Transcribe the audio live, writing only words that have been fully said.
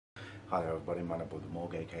Hi there everybody, my name is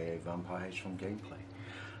Morg, aka Vampire H from Gameplay,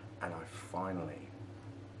 and I finally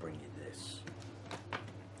bring you this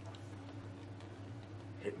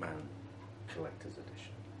Hitman Collector's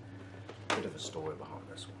Edition. Bit of a story behind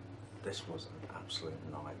this one. This was an absolute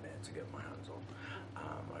nightmare to get my hands on.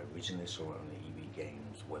 I originally saw it on the EB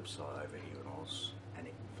Games website over here in Oz, and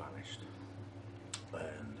it vanished.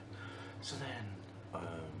 And so then,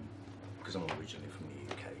 because I'm originally from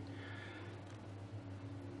the UK,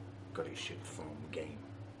 got it shipped from Game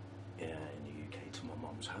in the UK to my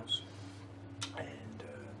mum's house, and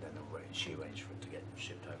then she arranged for it to get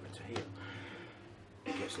shipped over to here.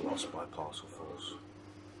 It gets lost by parcel force.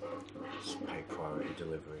 It's paid priority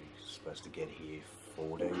delivery. It's supposed to get here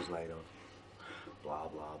 4 days later. Blah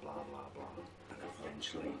blah blah blah blah, and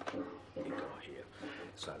eventually it got here.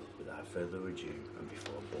 So without further ado, and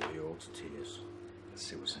before I bore you all to tears, let's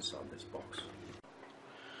see what's inside this box.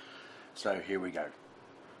 So here we go.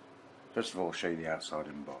 First of all, I'll show you the outside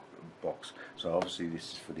in box. So obviously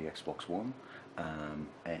this is for the Xbox One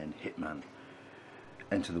and Hitman,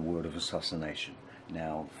 Enter the World of Assassination.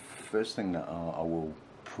 Now, first thing that I will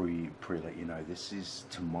let you know, this is,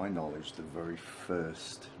 to my knowledge, the very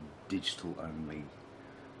first digital only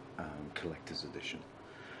collector's edition.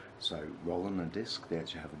 So rolling a disc, they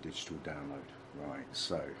actually have a digital download. Right,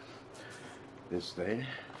 so this there,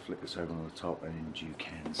 flip this over on the top and you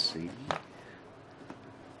can see,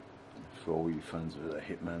 for all you fans of the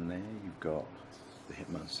Hitman there, you've got the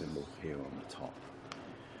Hitman symbol here on the top.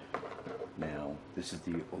 Now, this is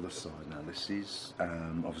the other side. Now, this is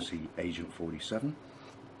obviously Agent 47.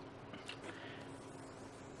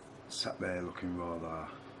 Sat there looking rather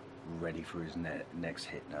ready for his next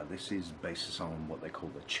hit. Now, this is based on what they call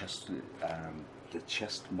the chest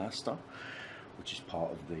master, which is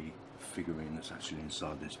part of the figurine that's actually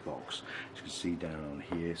inside this box. As you can see down on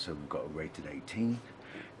here, so we've got a rated 18.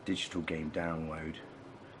 Digital game download,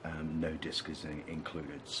 no disc is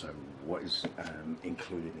included. So what is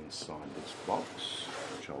included inside this box,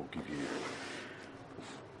 which I'll give you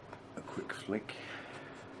a quick flick.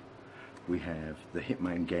 We have the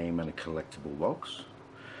Hitman game and a collectible box.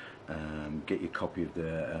 Get your copy of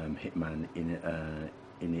the Hitman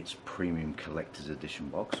in its premium collector's edition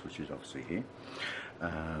box, which is obviously here.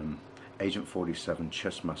 Agent 47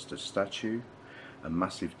 Chessmaster statue, a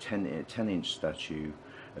massive 10-inch statue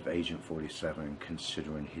of Agent 47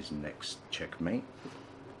 considering his next checkmate,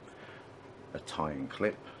 a tie and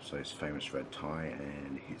clip, so his famous red tie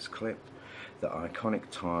and his clip, the iconic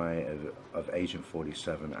tie of Agent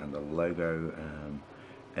 47 and the logo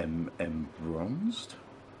embronzed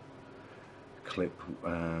clip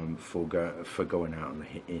for going out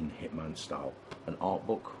in Hitman style, an art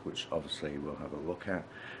book which obviously we'll have a look at,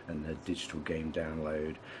 and the digital game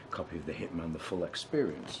download copy of the Hitman, the full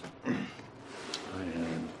experience.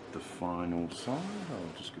 And the final side,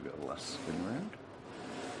 I'll just give it a last spin round.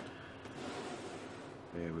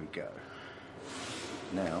 There we go.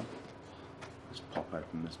 Now, let's pop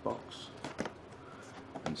open this box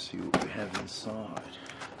and see what we have inside.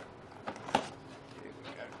 Here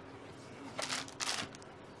we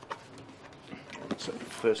go. So,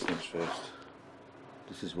 first things first,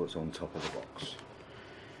 this is what's on top of the box.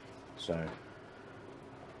 So,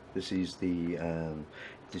 this is the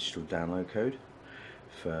digital download code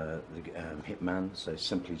for the Hitman. So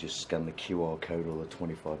simply just scan the QR code or the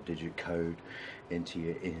 25-digit code into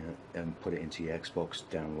your and put it into your Xbox,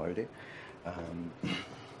 download it.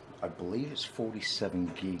 I believe it's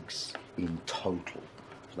 47 gigs in total,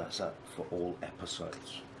 so that's that for all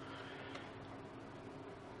episodes.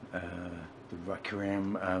 The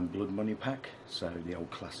Requiem Blood Money pack, so the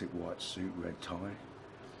old classic white suit, red tie.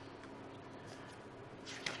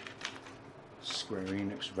 Square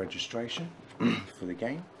Enix registration for the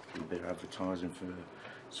game, a bit of advertising for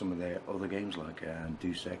some of their other games like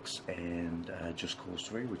Deus Ex and Just Cause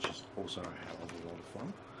 3, which is also a hell of a lot of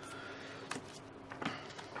fun.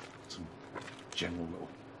 Some general little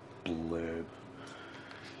blurb,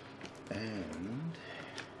 and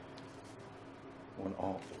one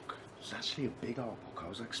art book. It's actually a big art book. I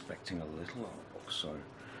was expecting a little art book, so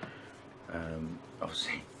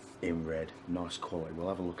obviously in red, nice quality. We'll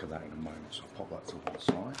have a look at that in a moment, so I'll pop that to one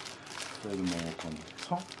side. Furthermore, up on the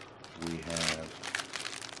top we have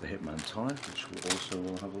the Hitman tie, which we also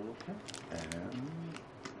will have a look at, and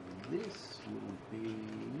this will be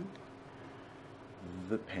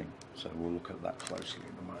the pen, so we'll look at that closely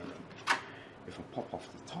in a moment. If I pop off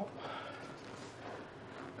the top,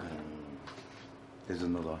 there's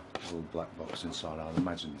another little black box inside. I'd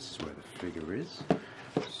imagine this is where the figure is,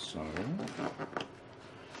 so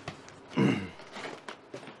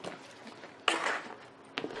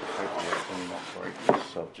hopefully I can not break this.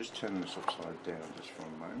 So I've just turn this upside down just for a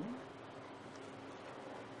moment.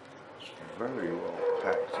 It's very well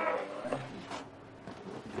packed anyway.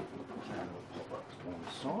 And we'll pop that to one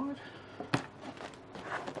side.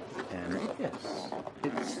 And yes,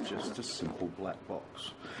 it's just a simple black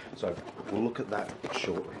box. So we'll look at that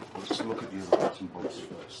shortly. Let's look at the other bits and bobs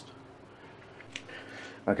first.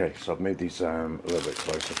 Okay, so I've made these a little bit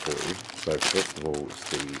closer for you. So first of all, it's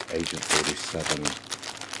the Agent 47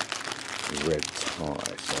 red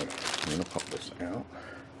tie. So I'm going to pop this out.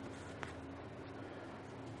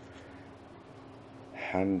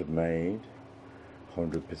 Handmade,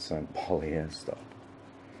 100% polyester.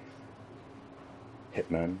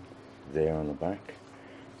 Hitman there on the back.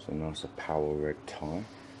 It's a nice power red tie.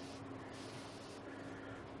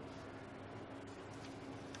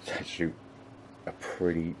 It's actually a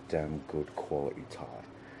pretty damn good quality tie,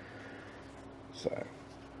 so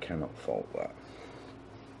cannot fault that.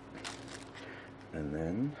 And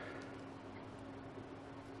then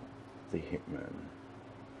the Hitman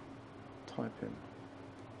Tiepin,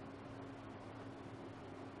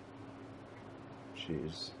 which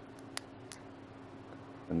is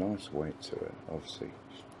a nice weight to it. Obviously,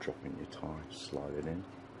 just drop in your tie, slide it in.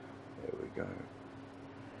 There we go.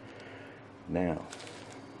 Now,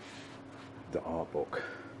 the art book,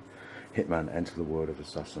 Hitman: Enter the World of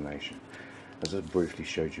Assassination. As I briefly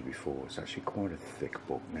showed you before, it's actually quite a thick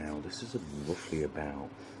book. Now, this is roughly about,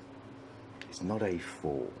 it's not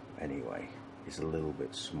A4 anyway, it's a little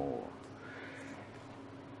bit smaller.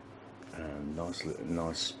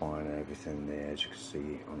 Nice spine and everything there, as you can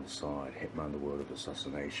see on the side. Hitman: The World of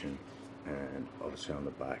Assassination, and obviously on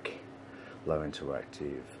the back, Low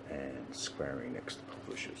Interactive and Square Enix, the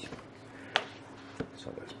publishers.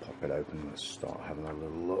 So let's pop it open, let's start having a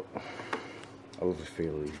little look. I love the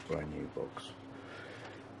feel of these brand new books.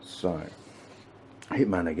 So,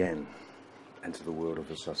 Hitman again, Enter the World of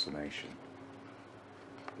Assassination.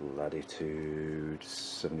 Latitude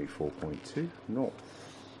 74.2 north.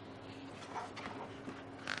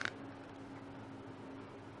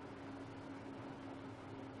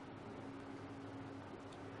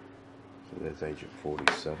 So there's Agent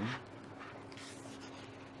 47.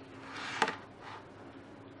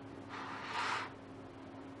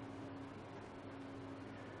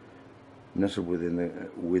 Nestled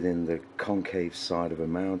within the concave side of a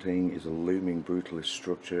mountain is a looming brutalist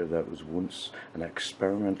structure that was once an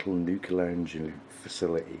experimental nuclear engine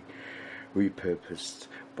facility, repurposed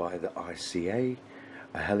by the ICA.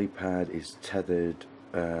 A helipad is tethered,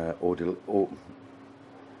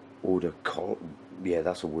 yeah,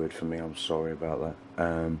 that's a word for me. I'm sorry about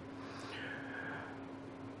that.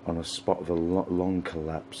 On a spot of a long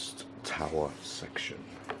collapsed tower section.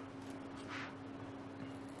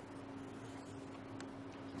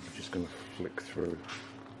 Going to flick through.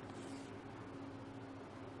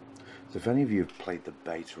 So if any of you have played the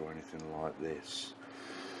beta or anything like this,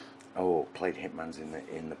 or played Hitman's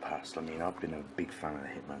in the past, I mean, I've been a big fan of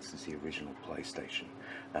Hitman since the original PlayStation.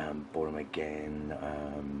 Bought them again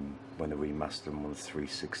when they remastered them on the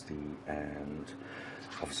 360, and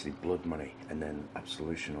obviously Blood Money, and then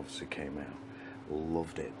Absolution obviously came out.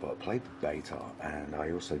 Loved it, but I played the beta, and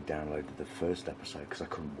I also downloaded the first episode because I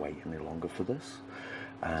couldn't wait any longer for this,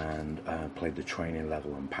 and played the training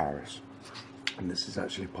level in Paris. And this is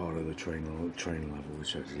actually part of the training level,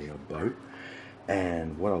 which is actually a boat.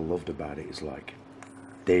 And what I loved about it is, like,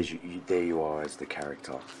 there you are as the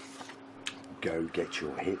character. Go get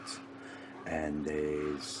your hits, and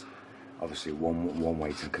there's obviously one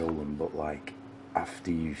way to kill them, but like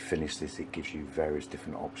after you finish this, it gives you various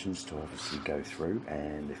different options to obviously go through.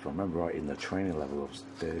 And if I remember right, in the training level, there was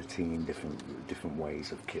 13 different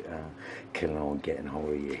ways of killing or getting hold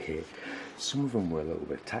of your hit. Some of them were a little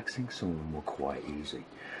bit taxing, some of them were quite easy.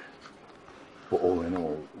 But all in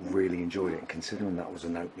all, really enjoyed it. And considering that was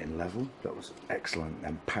an opening level, that was excellent.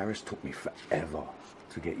 And Paris took me forever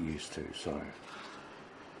to get used to. So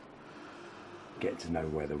getting to know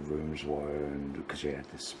where the rooms were, and because you had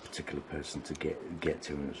this particular person to get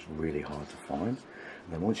to, and it was really hard to find. And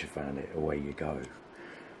then once you found it, away you go.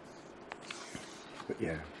 But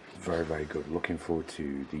yeah, very, very good. Looking forward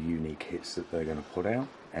to the unique hits that they're going to put out,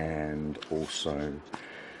 and also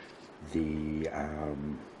the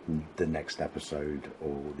next episode,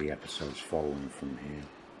 or the episodes following from here.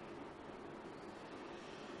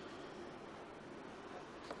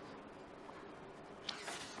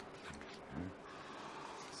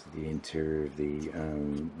 The interior of the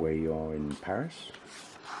where you are in Paris.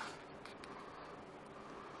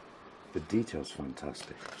 The detail's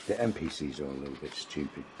fantastic. The NPCs are a little bit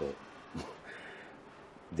stupid, but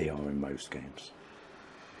they are in most games.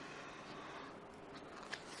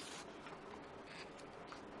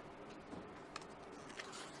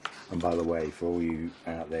 And by the way, for all you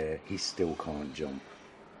out there, he still can't jump.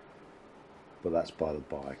 But that's by the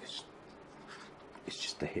by, 'cause it's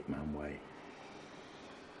just the Hitman way.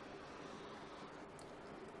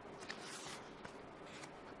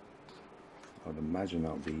 I'd imagine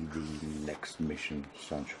that'll be the next mission,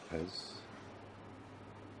 Saint-Tropez.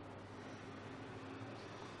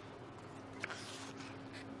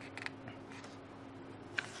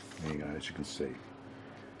 There you go, as you can see.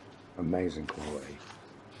 Amazing quality.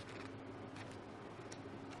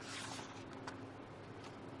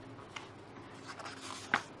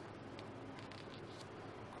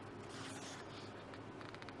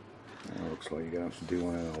 Now, looks like you're going to have to do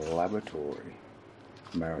one in a laboratory.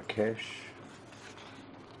 Marrakesh.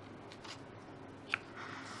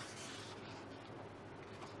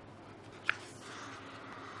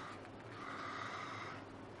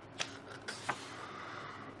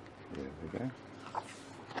 There we go.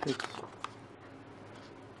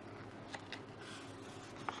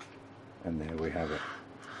 And there we have it.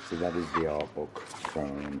 So that is the art book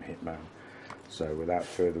from Hitman. So without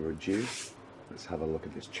further ado, let's have a look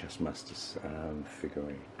at this Chessmaster's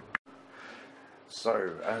figurine.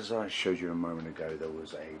 So as I showed you a moment ago, there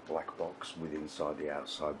was a black box with inside the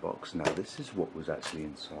outside box. Now this is what was actually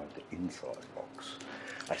inside the inside box.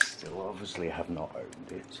 I still obviously have not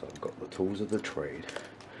opened it, so I've got the tools of the trade,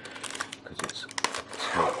 because it's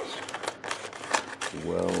taped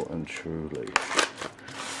well and truly.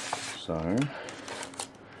 So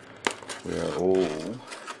we are all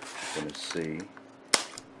going to see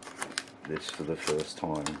this for the first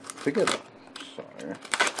time together. So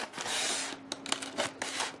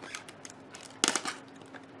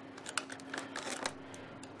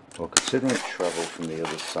well, considering travel from the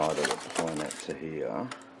other side of the planet to here,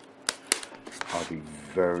 I'll be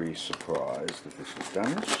very surprised if this is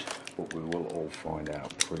damaged, but we will all find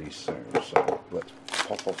out pretty soon. So let's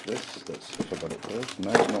pop off this. Let's see if I got it first.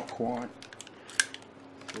 No, it's not quite.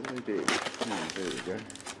 What do they do? Oh, there we go.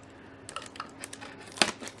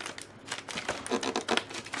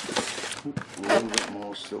 A little bit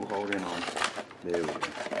more, still holding on. There we go.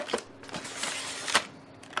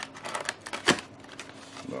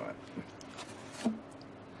 Right.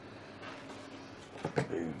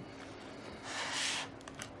 Boom.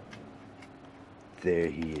 There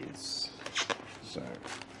he is. So,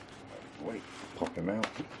 wait, pop him out.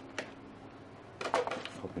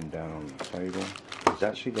 Pop him down on the table. He's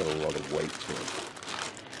actually got a lot of weight to it.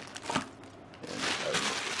 And over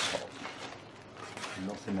the top.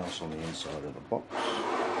 Nothing else on the inside of the box.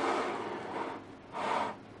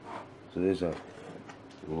 So there's a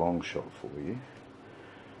long shot for you.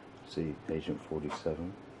 See, Agent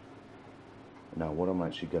 47. Now what I'm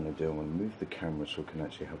actually going to do, I'm going to move the camera so we can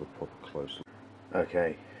actually have a proper close-up.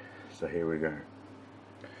 Okay, so here we go.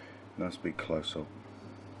 Nice big close-up.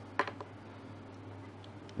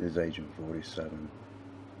 There's Agent 47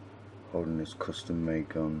 holding his custom-made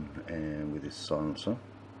gun and with his silencer.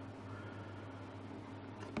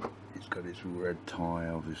 He's got his red tie,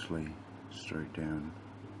 obviously, straight down,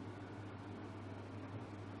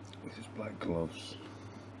 with his black gloves.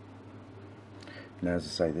 Now, as I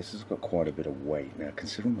say, this has got quite a bit of weight. Now,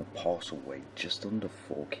 considering the parcel weight, just under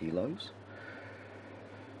 4 kilos.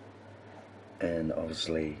 And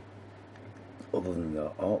obviously, other than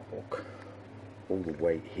the art book, all the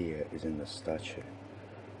weight here is in the statue.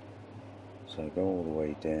 So I go all the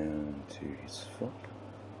way down to his foot.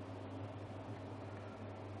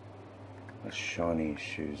 Let's shiny his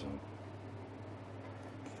shoes on.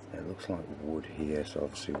 It looks like wood here, so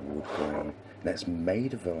obviously wood grain. That's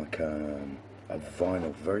made of like a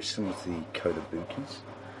vinyl, very similar to the Kodabukis,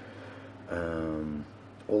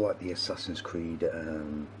 or like the Assassin's Creed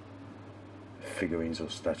figurines or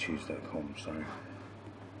statues that come. So there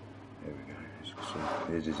we go. So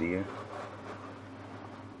there's his ear.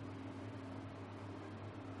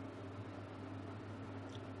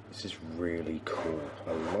 This is really cool.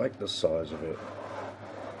 I like the size of it.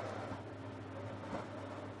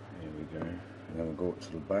 There we go. And then we'll go up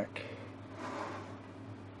to the back.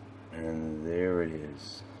 And there it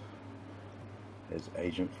is. There's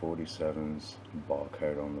Agent 47's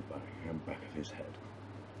barcode on the back of his head.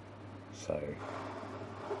 So,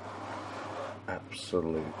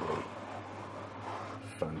 absolutely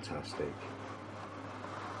fantastic.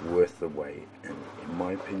 Worth the wait. And in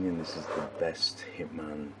my opinion, this is the best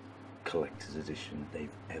Hitman collector's edition they've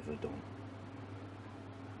ever done.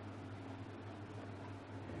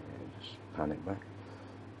 And just pan it back.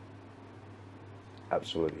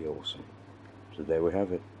 Absolutely awesome. So there we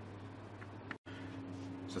have it.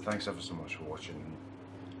 So thanks ever so much for watching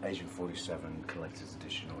Agent 47 Collector's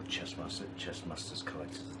Edition, or Chessmaster's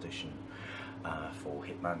Collector's Edition for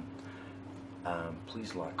Hitman.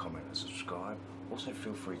 Please like, comment and subscribe. Also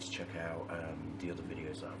feel free to check out the other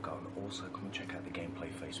videos that I've got, and also come and check out the gameplay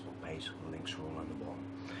Facebook page. The links are all on the bottom.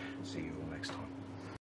 See you all next time.